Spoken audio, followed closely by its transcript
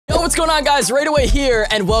What's going on, guys? Right away here,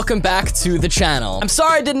 and welcome back to the channel. I'm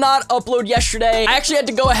sorry I did not upload yesterday. I actually had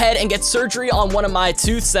to go ahead and get surgery on one of my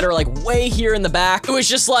tooths that are like way here in the back. It was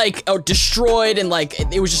just like destroyed, and like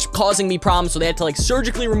it was just causing me problems, so they had to like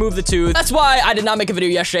surgically remove the tooth. That's why I did not make a video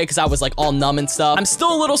yesterday, because I was like all numb and stuff. I'm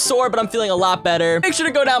still a little sore, but I'm feeling a lot better. Make sure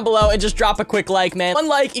to go down below and just drop a quick like, man. 1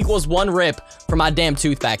 like equals 1 rip for my damn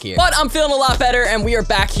tooth back here. But I'm feeling a lot better, and we are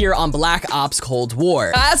back here on Black Ops Cold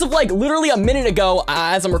War. As of like literally a minute ago,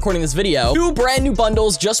 as I'm recording this video, 2 brand new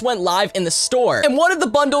bundles just went live in the store. And one of the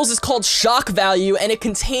bundles is called Shock Value, and it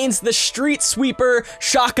contains the Streetsweeper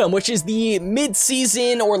shotgun, which is the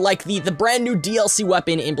mid-season or like the brand new DLC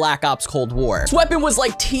weapon in Black Ops Cold War. This weapon was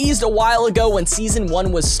like teased a while ago when season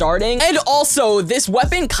 1 was starting. And also this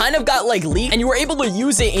weapon kind of got like leaked, and you were able to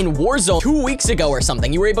use it in Warzone 2 weeks ago or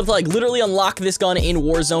something. You were able to like literally unlock this gun in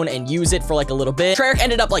Warzone and use it for like a little bit. Treyarch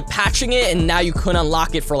ended up like patching it, and now you couldn't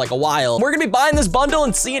unlock it for like a while. We're gonna be buying this bundle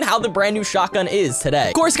and seeing how the brand new shotgun is today.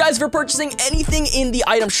 Of course, guys, for purchasing anything in the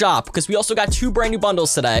item shop, because we also got 2 brand new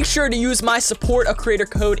bundles today, make sure to use my support a creator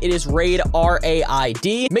code. It is RAID,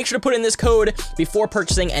 R-A-I-D. Make sure to put in this code before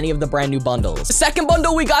purchasing any of the brand new bundles. The second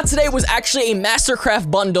bundle we got today was actually a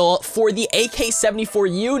Mastercraft bundle for the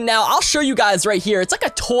AK-74U. Now, I'll show you guys right here. It's like a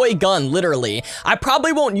toy gun, literally. I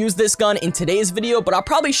probably won't use this gun in today's video, but I'll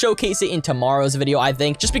probably showcase it in tomorrow's video, I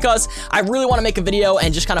think, just because I really want to make a video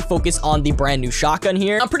and just kind of focus on the brand new shotgun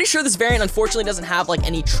here. I'm pretty sure this variant, unfortunately, doesn't have like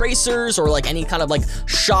any tracers or like any kind of like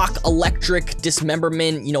shock electric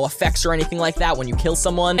dismemberment, you know, effects or anything like that when you kill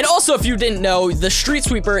someone. And also, if you didn't know, the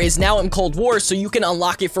Streetsweeper is now in Cold War, so you can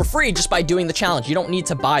unlock it for free just by doing the challenge. You don't need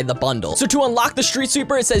to buy the bundle. So to unlock the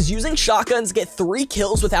Streetsweeper, it says using shotguns, get 3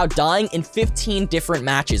 kills without dying in 15 different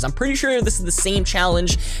matches. I'm pretty sure this is the same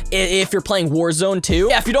challenge if you're playing Warzone 2.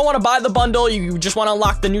 Yeah, if you don't want to buy the bundle, you just want to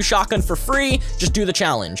unlock the new shotgun for free, just do the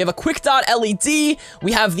challenge. We have a quick dot LED.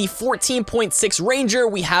 We have the 14.6 Ranger.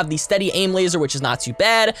 We have the steady aim laser, which is not too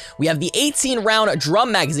bad. We have the 18 round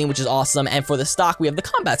drum magazine, which is awesome. And for the stock, we have the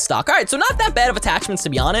combat stock. All right, so not that bad of attachments, to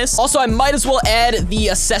be honest. Also, I might as well add the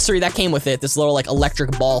accessory that came with it, this little like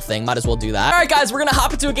electric ball thing. Might as well do that. All right, guys, we're gonna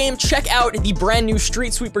hop into a game, check out the brand new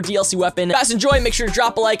Streetsweeper DLC weapon. If you guys enjoy, make sure to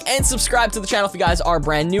drop a like and subscribe to the channel if you guys are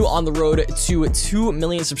brand new, on the road to 2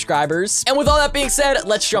 million subscribers. And with all that being said,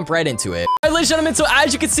 let's jump right into it. All right, ladies and gentlemen, so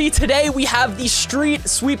as you can see, today we have the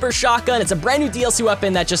Streetsweeper shotgun. It's a brand new DLC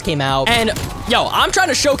weapon that just came out. And yo, I'm trying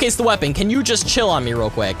to showcase the weapon. Can you just chill on me real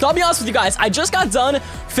quick? So I'll be honest with you guys, I just got done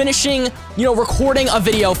finishing, you know, recording a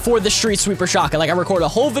video for the Streetsweeper shotgun. Like, I recorded a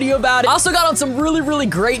whole video about it. I also got on some really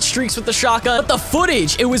great streaks with the shotgun, but the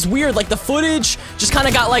footage, it was weird. Like, the footage just kind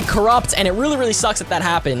of got like corrupt, and it really sucks that that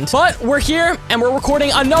happened. But we're here and we're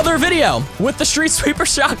recording another video with the Streetsweeper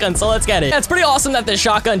shotgun, so let's get it. Yeah, it's pretty awesome that this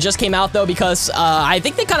shotgun just came out though, because I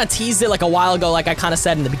think they kind of teased it like a while ago. Like I kind of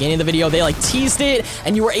said in the beginning of the video, they like teased it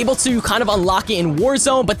and you were able to kind of unlock it in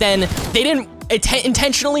Warzone, but then they didn't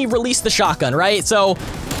intentionally release the shotgun, right? So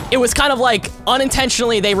it was kind of like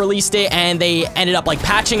unintentionally they released it, and they ended up like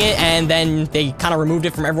patching it, and then they kind of removed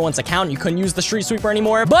it from everyone's account. You couldn't use the Streetsweeper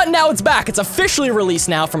anymore, but now it's back. It's officially released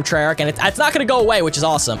now from Treyarch, and it's not gonna go away, which is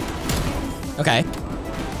awesome. Okay.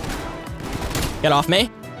 Get off me.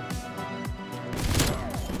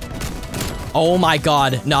 Oh my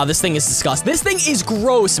god. No, this thing is disgusting. This thing is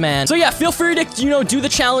gross, man. So yeah, feel free to, you know, do the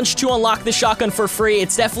challenge to unlock this shotgun for free.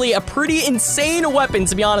 It's definitely a pretty insane weapon,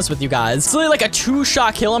 to be honest with you guys. It's really like a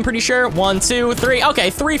 2-shot kill, I'm pretty sure. 1, 2, 3. Okay,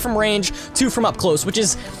 3 from range, 2 from up close, which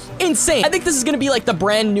is insane. I think this is gonna be like the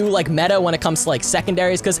brand new like meta when it comes to like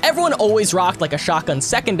secondaries, because everyone always rocked like a shotgun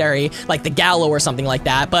secondary, like the Gallo or something like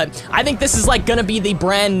that. But I think this is like gonna be the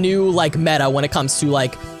brand new like meta when it comes to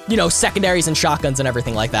like, you know, secondaries and shotguns and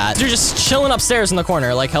everything like that. So you're just chilling upstairs in the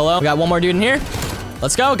corner, like, hello? We got one more dude in here.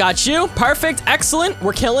 Let's go, got you. Perfect, excellent,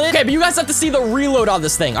 we're killing it. Okay, but you guys have to see the reload on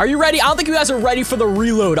this thing. Are you ready? I don't think you guys are ready for the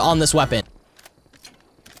reload on this weapon.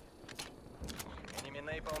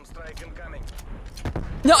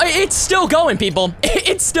 No, it's still going, people.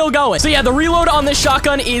 It's still going. So yeah, the reload on this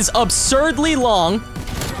shotgun is absurdly long.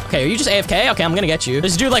 Okay, are you just AFK? Okay, I'm gonna get you.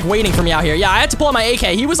 There's a dude like waiting for me out here. Yeah, I had to pull out my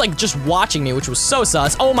AK. He was like just watching me, which was so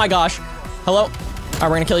sus. Oh my gosh. Hello? All right, we're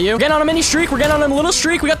gonna kill you. We're getting on a mini streak. We're getting on a little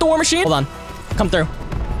streak. We got the war machine. Hold on. Come through.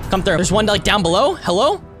 Come through. There's one like down below.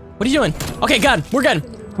 Hello? What are you doing? Okay, good. We're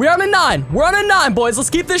good. We're on a 9. We're on a 9, boys. Let's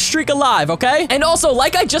keep this streak alive, okay? And also,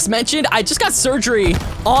 like I just mentioned, I just got surgery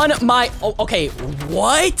on my... Oh, okay,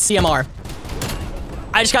 what? CMR.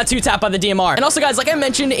 I just got two-tapped by the DMR. And also, guys, like I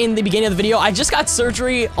mentioned in the beginning of the video, I just got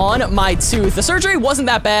surgery on my tooth. The surgery wasn't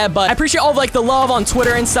that bad, but I appreciate all of, like, the love on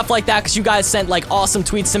Twitter and stuff like that because you guys sent, like, awesome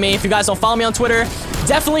tweets to me. If you guys don't follow me on Twitter,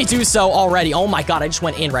 definitely do so already. Oh my God, I just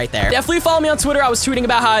went in right there. Definitely follow me on Twitter. I was tweeting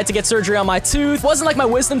about how I had to get surgery on my tooth. It wasn't like my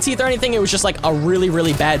wisdom teeth or anything. It was just like a really,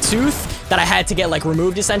 really bad tooth that I had to get like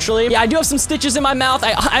removed essentially. Yeah, I do have some stitches in my mouth.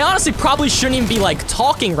 I honestly probably shouldn't even be like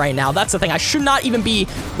talking right now. That's the thing. I should not even be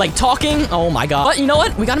like talking. Oh my God. But you know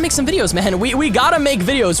what? We gotta make some videos, man. We gotta make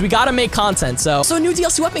videos. We gotta make content. So a new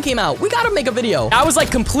DLC weapon came out. We gotta make a video. I was like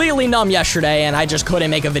completely numb yesterday and I just couldn't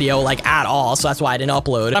make a video like at all. So that's why I didn't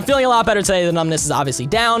upload. I'm feeling a lot better today. The numbness is obviously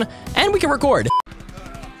down and we can record.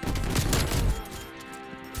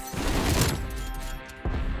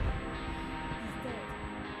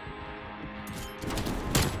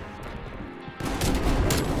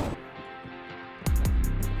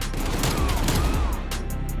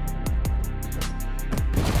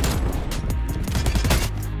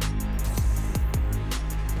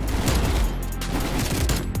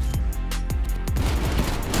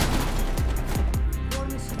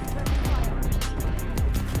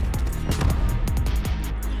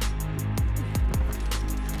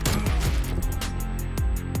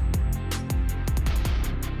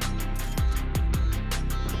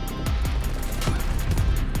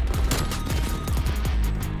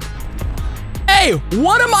 Hey,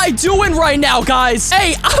 what am I doing right now, guys?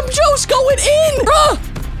 Hey, I'm just going in,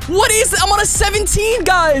 bruh. What is it? I'm on a 17,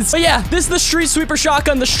 guys. But yeah, this is the Streetsweeper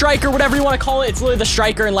shotgun, the striker, whatever you want to call it. It's literally the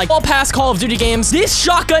striker in like all past Call of Duty games. This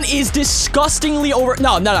shotgun is disgustingly over.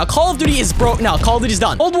 No. Call of Duty is broke. No, Call of Duty's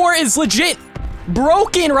done. Cold War is legit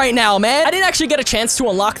broken right now, man. I didn't actually get a chance to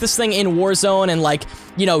unlock this thing in Warzone and like,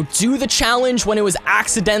 you know, do the challenge when it was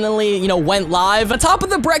accidentally, you know, went live. On top of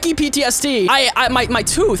the Brecky PTSD, my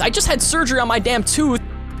tooth, I just had surgery on my damn tooth.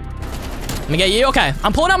 Let me get you. Okay,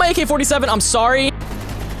 I'm pulling out my AK-47. I'm sorry.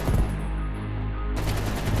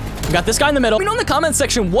 We got this guy in the middle. Let me know in the comment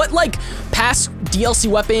section what like past DLC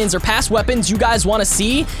weapons or past weapons you guys want to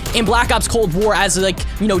see in Black Ops Cold War as like,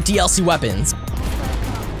 you know, DLC weapons.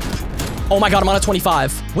 Oh my God, I'm on a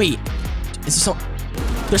 25. Wait, is there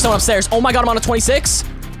there's someone upstairs. Oh my God, I'm on a 26.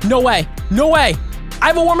 No way. No way. I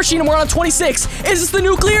have a war machine and we're on a 26. Is this the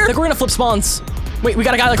nuclear? I think we're gonna flip spawns. Wait, we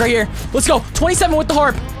got a guy like right here. Let's go. 27 with the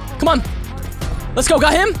harp. Come on. Let's go.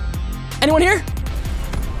 Got him? Anyone here?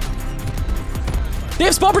 They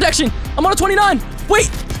have spawn protection. I'm on a 29. Wait.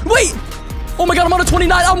 Oh my God, I'm on a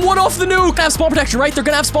 29. I'm one off the nuke. They have spawn protection, right? They're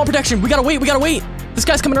gonna have spawn protection. We gotta wait. This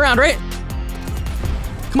guy's coming around, right?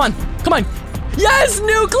 Come on. Yes,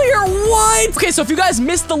 nuclear, what? Okay, so if you guys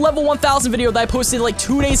missed the level 1000 video that I posted like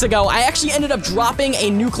 2 days ago, I actually ended up dropping a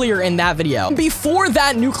nuclear in that video. Before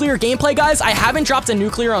that nuclear gameplay, guys, I haven't dropped a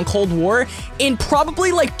nuclear on Cold War in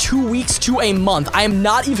probably like 2 weeks to a month. I am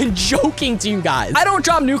not even joking to you guys. I don't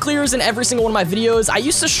drop nuclears in every single one of my videos. I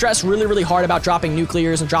used to stress really, really hard about dropping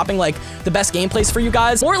nuclears and dropping like the best gameplays for you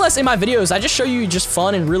guys. More or less in my videos, I just show you just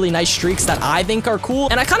fun and really nice streaks that I think are cool.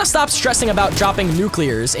 And I kind of stopped stressing about dropping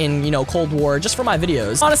nuclears in, you know, Cold War just for my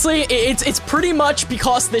videos. Honestly, it's pretty much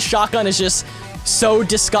because this shotgun is just so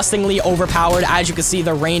disgustingly overpowered. As you can see,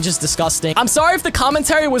 the range is disgusting. I'm sorry if the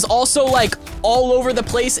commentary was also like all over the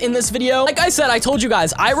place in this video. Like I said, I told you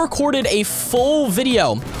guys, I recorded a full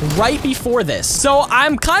video right before this. So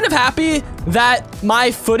I'm kind of happy that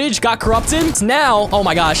my footage got corrupted. Now, oh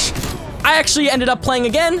my gosh, I actually ended up playing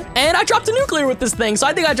again and I dropped a nuclear with this thing. So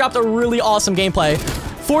I think I dropped a really awesome gameplay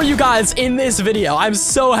for you guys in this video. I'm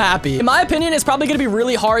so happy. In my opinion, it's probably gonna be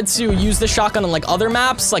really hard to use this shotgun on like other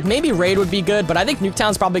maps. Like maybe Raid would be good, but I think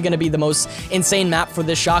Nuketown's probably gonna be the most insane map for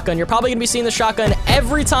this shotgun. You're probably gonna be seeing the shotgun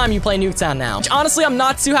every time you play Nuketown now, which honestly I'm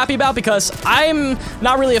not too happy about because I'm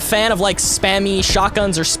not really a fan of like spammy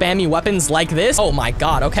shotguns or spammy weapons like this. Oh my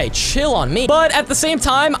God, okay, chill on me. But at the same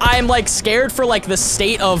time, I'm like scared for like the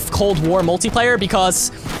state of Cold War multiplayer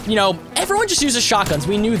because, you know, everyone just uses shotguns.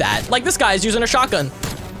 We knew that. Like this guy's using a shotgun.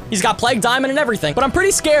 He's got Plague Diamond and everything. But I'm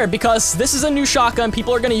pretty scared because this is a new shotgun.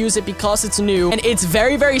 People are going to use it because it's new. And it's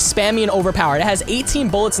very, very spammy and overpowered. It has 18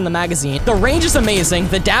 bullets in the magazine. The range is amazing.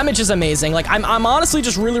 The damage is amazing. Like, I'm honestly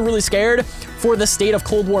just really, really scared for the state of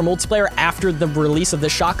Cold War multiplayer after the release of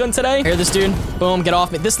this shotgun today. Hear this dude? Boom, get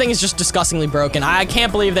off me. This thing is just disgustingly broken. I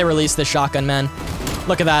can't believe they released this shotgun, man.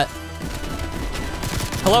 Look at that.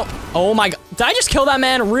 Hello? Oh my God. Did I just kill that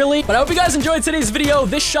man? Really? But I hope you guys enjoyed today's video.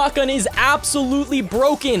 This shotgun is absolutely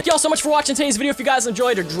broken. Thank y'all so much for watching today's video. If you guys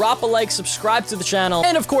enjoyed, drop a like, subscribe to the channel.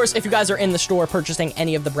 And of course, if you guys are in the store purchasing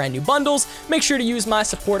any of the brand new bundles, make sure to use my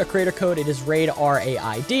support a creator code. It is RAID,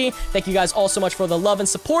 R-A-I-D. Thank you guys all so much for the love and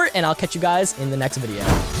support, and I'll catch you guys in the next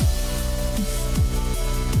video.